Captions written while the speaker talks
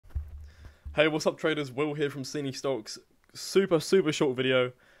Hey, what's up traders? Will here from Cine Stocks. Super short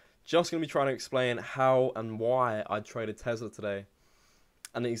video. Just going to be trying to explain how and why I traded Tesla today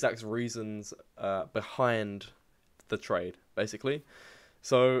and the exact reasons behind the trade, basically.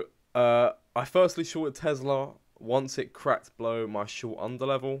 So, I firstly shorted Tesla once it cracked below my short under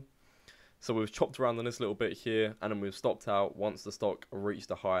level. So we've chopped around on this little bit here and then we've stopped out once the stock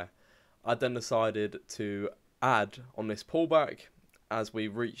reached a high. I then decided to add on this pullback as we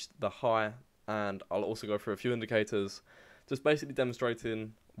reached the high, and I'll also go through a few indicators just basically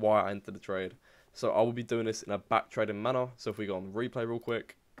demonstrating why I entered the trade. So I will be doing this in a back trading manner. So if we go on replay real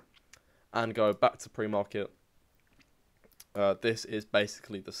quick and go back to pre-market, this is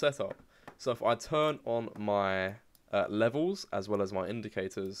basically the setup. So if I turn on my levels as well as my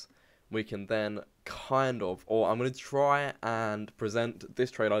indicators, we can then kind of, or I'm going to try and present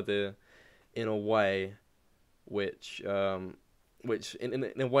this trade idea in a way which in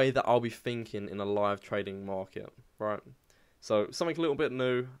a way that I'll be thinking in a live trading market, right? So something a little bit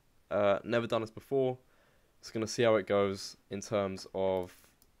new, never done this before. Just gonna see how it goes in terms of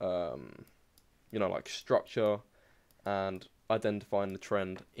like structure and identifying the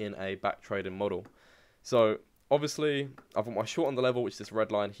trend in a back trading model. So obviously I've got my short on the level, which is this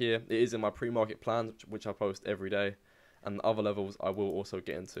red line here. It is in my pre-market plans, which I post every day, and the other levels I will also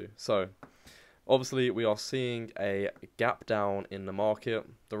get into. So obviously, we are seeing a gap down in the market.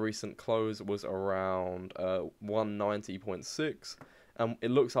 The recent close was around 190.6, and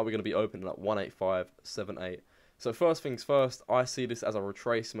it looks like we're going to be opening at 185.78. So first things first, I see this as a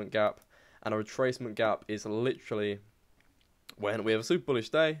retracement gap, and a retracement gap is literally when we have a super bullish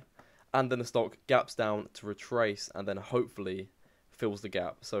day, and then the stock gaps down to retrace, and then hopefully fills the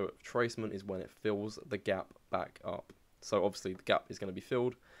gap. So retracement is when it fills the gap back up. So obviously, the gap is going to be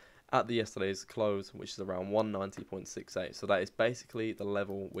filled at the yesterday's close, which is around 190.68. So that is basically the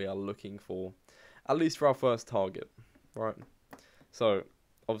level we are looking for, at least for our first target, right? So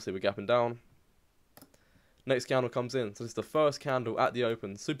obviously we're gapping down. Next candle comes in. So this is the first candle at the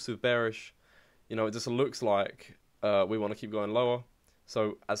open, super bearish. It just looks like we want to keep going lower.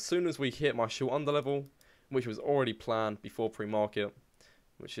 So as soon as we hit my short under level, which was already planned before pre-market,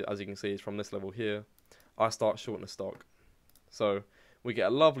 which as you can see is from this level here, I start shorting the stock. So we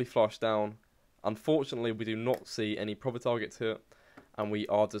get a lovely flush down. Unfortunately, we do not see any profit targets hit, and we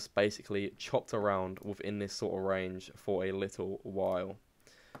are just basically chopped around within this sort of range for a little while.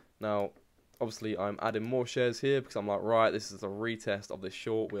 Now, obviously, I'm adding more shares here because I'm like, right, this is a retest of this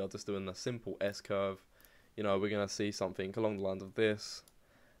short. We are just doing a simple S-curve. We're going to see something along the lines of this,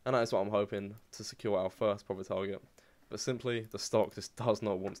 and that is what I'm hoping to secure our first profit target. But simply, the stock just does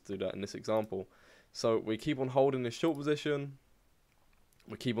not want to do that in this example. So we keep on holding this short position.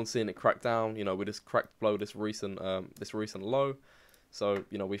 We keep on seeing it crack down. We just cracked below this recent low. So,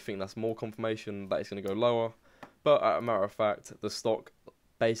 we think that's more confirmation that it's going to go lower. But as a matter of fact, the stock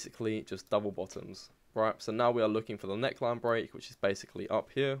basically just double bottoms, right? So now we are looking for the neckline break, which is basically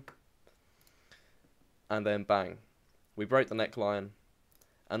up here. And then bang, we break the neckline,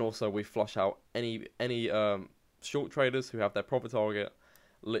 and also we flush out any short traders who have their profit target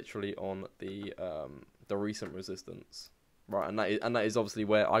literally on the recent resistance. Right, and that is obviously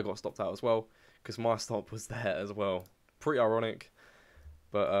where I got stopped out as well, because my stop was there as well. Pretty ironic,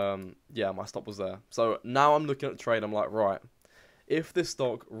 but yeah, my stop was there. So now I'm looking at the trade. I'm like, right, if this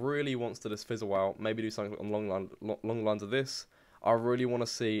stock really wants to just fizzle out, maybe do something on long lines of this, I really want to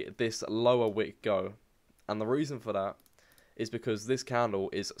see this lower wick go. And the reason for that is because this candle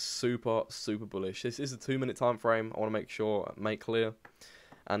is super bullish. This is a 2-minute time frame. I want to make clear.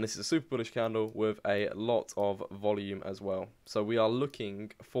 And this is a super bullish candle with a lot of volume as well. So we are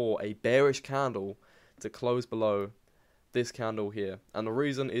looking for a bearish candle to close below this candle here. And the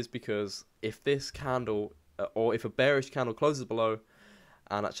reason is because if this candle, or if a bearish candle closes below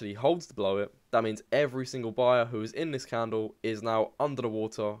and actually holds below it, that means every single buyer who is in this candle is now under the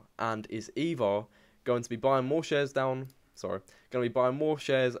water and is either going to be buying more shares down,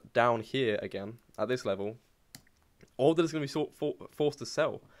 here again at this level, or they're just going to be forced to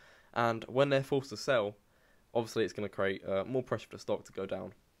sell. And when they're forced to sell, obviously it's going to create more pressure for the stock to go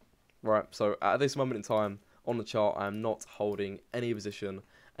down. Right, so at this moment in time, on the chart, I am not holding any position,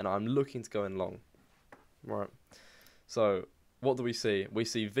 and I'm looking to go in long. Right, so what do we see? We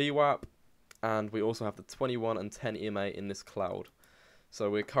see VWAP, and we also have the 21 and 10 EMA in this cloud. So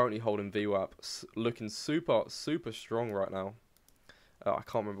we're currently holding VWAP, looking super strong right now. I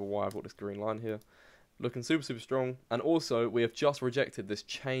can't remember why I've got this green line here. Looking super strong, and also we have just rejected this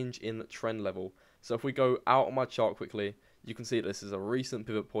change in trend level. So if we go out on my chart quickly, you can see that this is a recent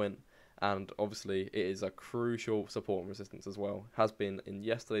pivot point, and obviously it is a crucial support and resistance as well. Has been in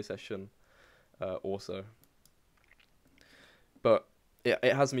yesterday's session, also. But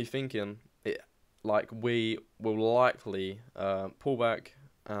it has me thinking, like we will likely pull back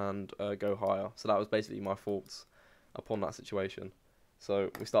and go higher. So that was basically my thoughts upon that situation.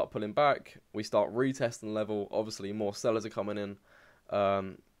 So we start pulling back, we start retesting level. Obviously, more sellers are coming in,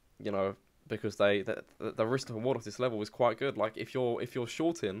 you know, because the risk to reward of this level is quite good. Like if you're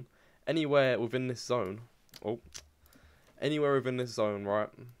shorting anywhere within this zone, right?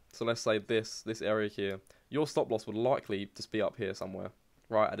 So let's say this area here, your stop loss would likely just be up here somewhere,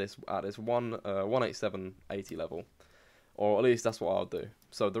 right at this 187.80 level, or at least that's what I'll do.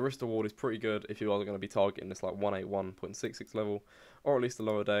 So the risk to reward is pretty good if you are going to be targeting this like 181.66 level, or at least a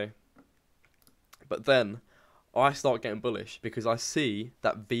lower day. But then I start getting bullish because I see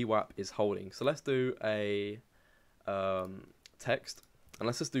that VWAP is holding. So let's do a text, and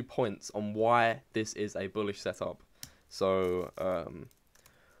let's just do points on why this is a bullish setup. So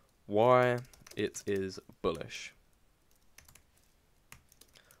why it is bullish.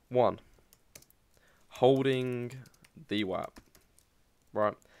 1, holding VWAP,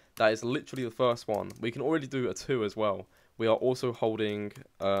 right? That is literally the first one. We can already do a 2 as well. We are also holding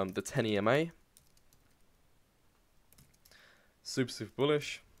the 10 EMA. Super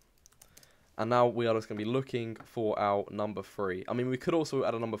bullish. And now we are just going to be looking for our number 3. I mean, we could also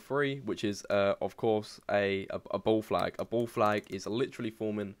add a number 3, which is, of course, a bull flag. A bull flag is literally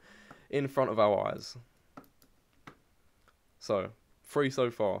forming in front of our eyes. So 3 so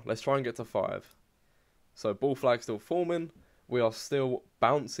far. Let's try and get to 5. So bull flag still forming. We are still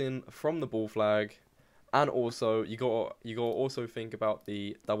bouncing from the bull flag, and also you got to also think about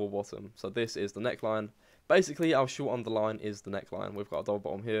the double bottom. So this is the neckline. Basically, our short underline is the neckline. We've got a double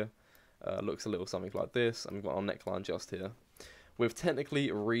bottom here. Looks a little something like this, and we've got our neckline just here. We've technically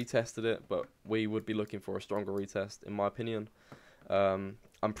retested it, but we would be looking for a stronger retest, in my opinion.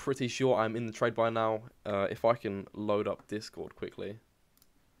 I'm pretty sure I'm in the trade by now. If I can load up Discord quickly,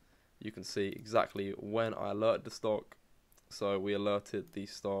 you can see exactly when I alerted the stock. So we alerted the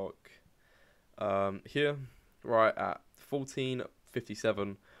stock here, right at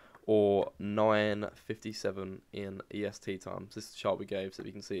 14:57 or 9:57 in EST time. So this is the chart we gave, so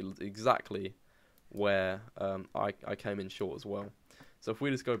we can see exactly where I came in short as well. So if we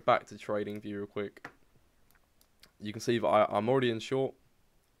just go back to trading view real quick, you can see that I'm already in short,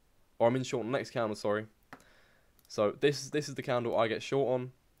 or I'm in short on the next candle, sorry. So this is the candle I get short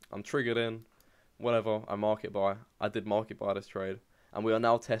on. I'm triggered in, whatever, I market buy. I did market buy this trade, and we are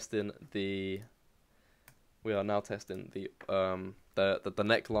now testing the the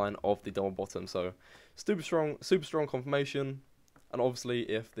neckline of the double bottom. So super strong confirmation. And obviously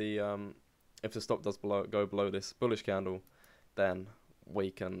if the stock does go below this bullish candle, then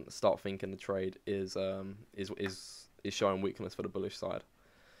we can start thinking the trade is showing weakness for the bullish side.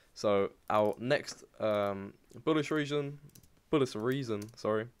 So our next bullish reason,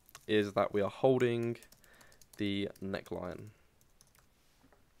 sorry, is that we are holding the neckline.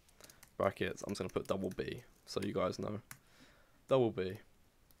 Brackets, I'm just going to put double B so you guys know. Double B.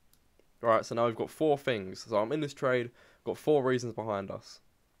 Alright, so now we've got 4 things. So I'm in this trade, got 4 reasons behind us.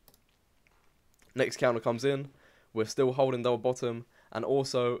 Next candle comes in, we're still holding double bottom, and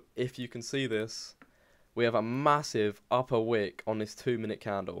also, if you can see this, we have a massive upper wick on this 2-minute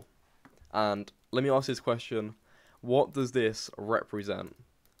candle. And let me ask this question, what does this represent?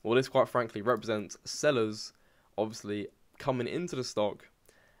 Well, this quite frankly represents sellers obviously coming into the stock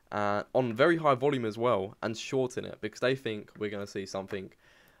on very high volume as well, and shorting it because they think we're going to see something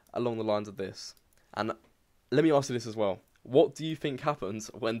along the lines of this. And let me ask you this as well. What do you think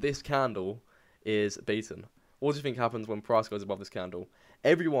happens when this candle is beaten? What do you think happens when price goes above this candle?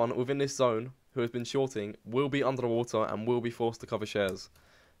 Everyone within this zone who has been shorting will be under the water and will be forced to cover shares.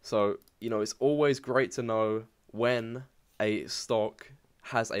 So, you know, it's always great to know when a stock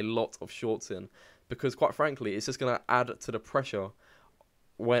has a lot of shorts in, because quite frankly, it's just going to add to the pressure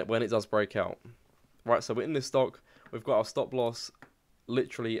when it does break out. Right, so we're in this stock, we've got our stop loss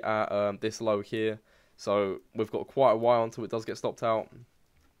literally at this low here, so we've got quite a while until it does get stopped out,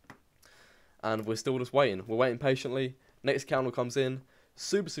 and we're still just waiting. We're waiting patiently. Next candle comes in,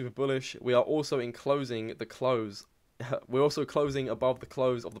 super bullish. We are also enclosing the close. We're also closing above the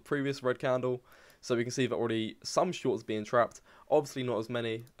close of the previous red candle, so we can see that already some shorts being trapped. Obviously not as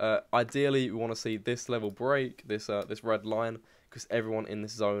many. Ideally, we want to see this level break, this red line, because everyone in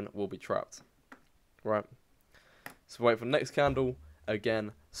this zone will be trapped. Right. So wait for the next candle.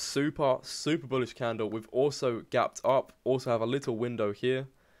 Again, super bullish candle. We've also gapped up. Also have a little window here.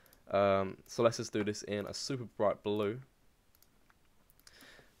 So let's just do this in a super bright blue.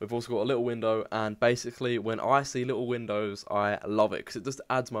 We've also got a little window, and basically when I see little windows, I love it because it just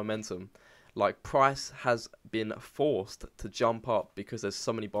adds momentum. Like, price has been forced to jump up because there's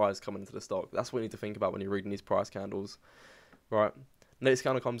so many buyers coming into the stock. That's what you need to think about when you're reading these price candles. Right, next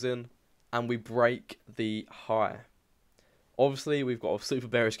candle comes in, and we break the high. Obviously, we've got a super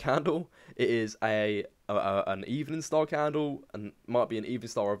bearish candle. It is an evening star candle, and might be an evening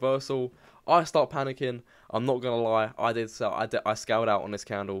star reversal. I start panicking. I'm not gonna lie. I did sell. I scaled out on this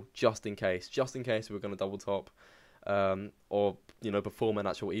candle just in case we were gonna double top, or perform an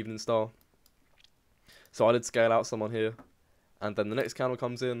actual evening star. So I did scale out some on here, and then the next candle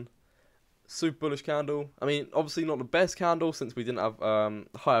comes in. Super bullish candle. I mean, obviously not the best candle since we didn't have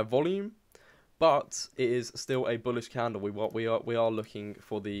higher volume, but it is still a bullish candle. We are looking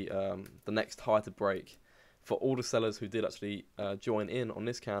for the next high to break for all the sellers who did actually join in on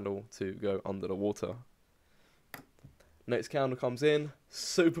this candle to go under the water. Next candle comes in,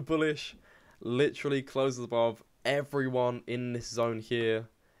 super bullish, literally closes above. Everyone in this zone here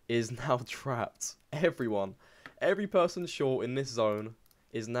is now trapped. Every person short in this zone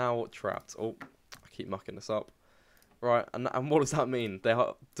is now trapped. Oh, I keep mucking this up. Right, and what does that mean? They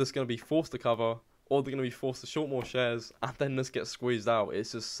are just going to be forced to cover, or they're going to be forced to short more shares, and then just get squeezed out.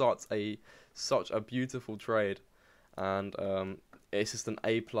 It's just such a beautiful trade, and it's just an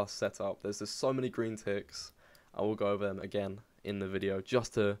A+ setup. There's just so many green ticks. I will go over them again in the video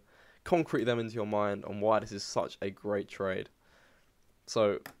just to concrete them into your mind on why this is such a great trade.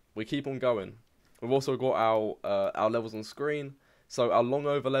 So we keep on going. We've also got our levels on screen. So our long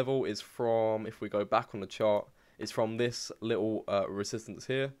over level is from, if we go back on the chart, is from this little resistance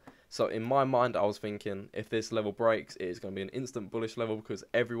here. So in my mind, I was thinking if this level breaks, it is going to be an instant bullish level because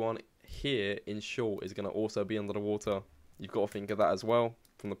everyone here in short is going to also be under the water. You've got to think of that as well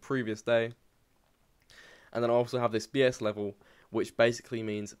from the previous day. And then I also have this BS level, which basically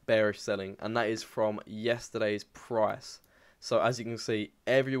means bearish selling, and that is from yesterday's price. So as you can see,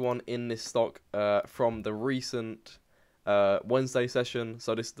 everyone in this stock from the recent Wednesday session,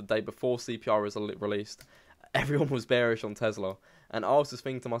 so this is the day before CPI was released, everyone was bearish on Tesla. And I was just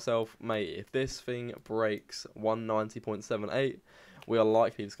thinking to myself, mate, if this thing breaks 190.78, we are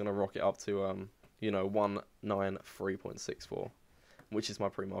likely just going to rocket up to 193.64, which is my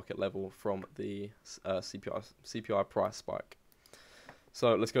pre-market level from the CPI price spike.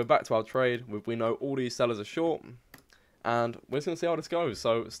 So let's go back to our trade. We know all these sellers are short, and we're just going to see how this goes.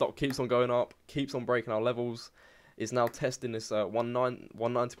 So stock keeps on going up, keeps on breaking our levels, is now testing this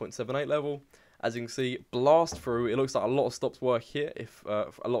 190.78 level. As you can see, blast through. It looks like a lot of stops were hit. If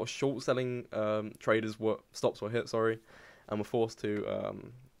a lot of short selling traders stops were hit, sorry, and were forced to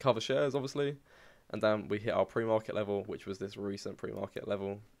cover shares, obviously. And then we hit our pre-market level, which was this recent pre-market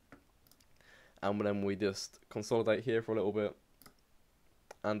level. And then we just consolidate here for a little bit.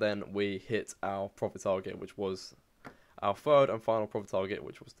 And then we hit our profit target, which was our third and final profit target,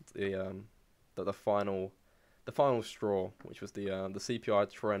 which was the final straw, which was the CPI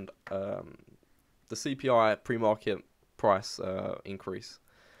trend, the CPI pre-market price increase.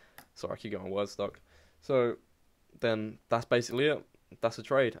 Sorry, I keep getting my words stuck. So then that's basically it. That's a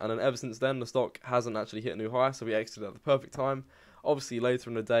trade, and then ever since then the stock hasn't actually hit a new high, so we exited at the perfect time. Obviously later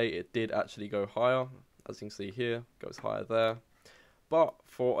in the day it did actually go higher, as you can see here, goes higher there. But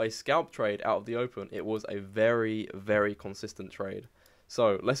for a scalp trade out of the open, it was a very, very consistent trade.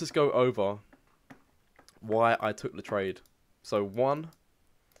 So let's just go over why I took the trade. So one,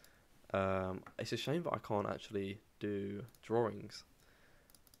 it's a shame that I can't actually do drawings.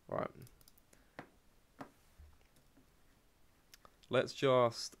 Right. Let's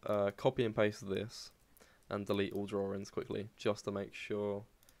just copy and paste this and delete all drawings quickly, just to make sure.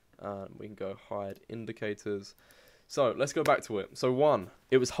 We can go hide indicators. So let's go back to it. So one,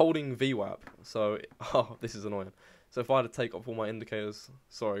 it was holding VWAP. So, oh, this is annoying. So if I had to take off all my indicators,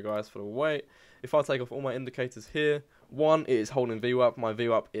 sorry guys for the wait. If I take off all my indicators here, one, it is holding VWAP. My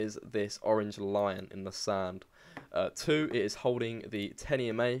VWAP is this orange line in the sand. Two, it is holding the 10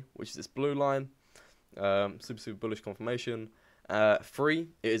 EMA, which is this blue line. Super bullish confirmation. Three,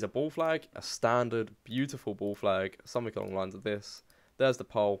 it is a bull flag, a standard, beautiful bull flag, something along the lines of this. There's the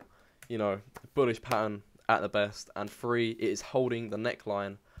pole, bullish pattern at the best. And three, it is holding the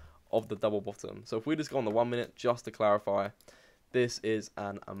neckline of the double bottom. So if we just go on the 1 minute, just to clarify, this is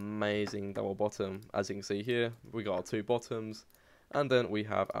an amazing double bottom. As you can see here, we got our two bottoms, and then we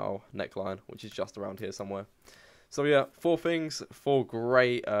have our neckline, which is just around here somewhere. So yeah, four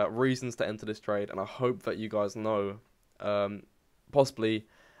great reasons to enter this trade, and I hope that you guys know possibly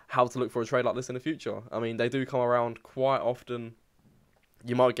how to look for a trade like this in the future. I mean, they do come around quite often.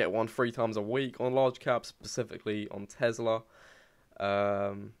 You might get one 3 times a week on large caps, specifically on Tesla.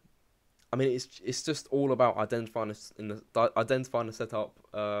 I mean, it's just all about identifying the setup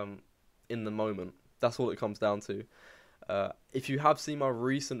in the moment. That's all it comes down to. If you have seen my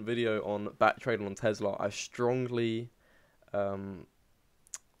recent video on back trading on Tesla, I strongly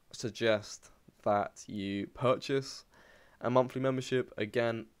suggest that you purchase a monthly membership.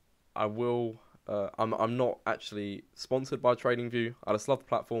 Again, I will. I'm not actually sponsored by TradingView. I just love the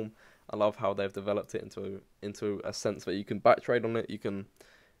platform. I love how they've developed it into a sense that you can back trade on it. You can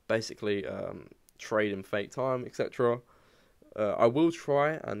basically trade in fake time, etc. I will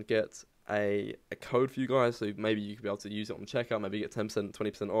try and get a code for you guys, so maybe you could be able to use it on checkout, maybe get 10%,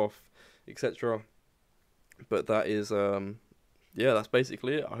 20% off, etc. But that is yeah, that's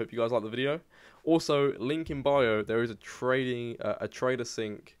basically it. I hope you guys like the video. Also, link in bio, there is a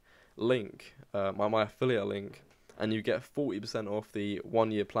TraderSync link, my affiliate link, and you get 40% off the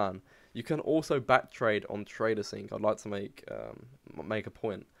 1-year plan. You can also back trade on TraderSync. I'd like to make a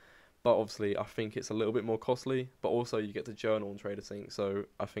point, but obviously I think it's a little bit more costly. But also you get to journal on TraderSync, so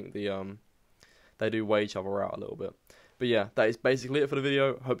I think they do weigh each other out a little bit. But yeah, that is basically it for the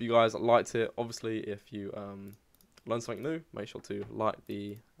video. Hope you guys liked it. Obviously, if you learned something new, make sure to like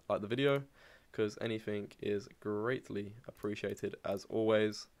the video, because anything is greatly appreciated as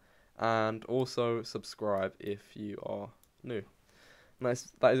always. And also subscribe if you are new.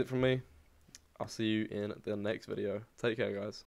 Nice. That is it from me. I'll see you in the next video. Take care, guys.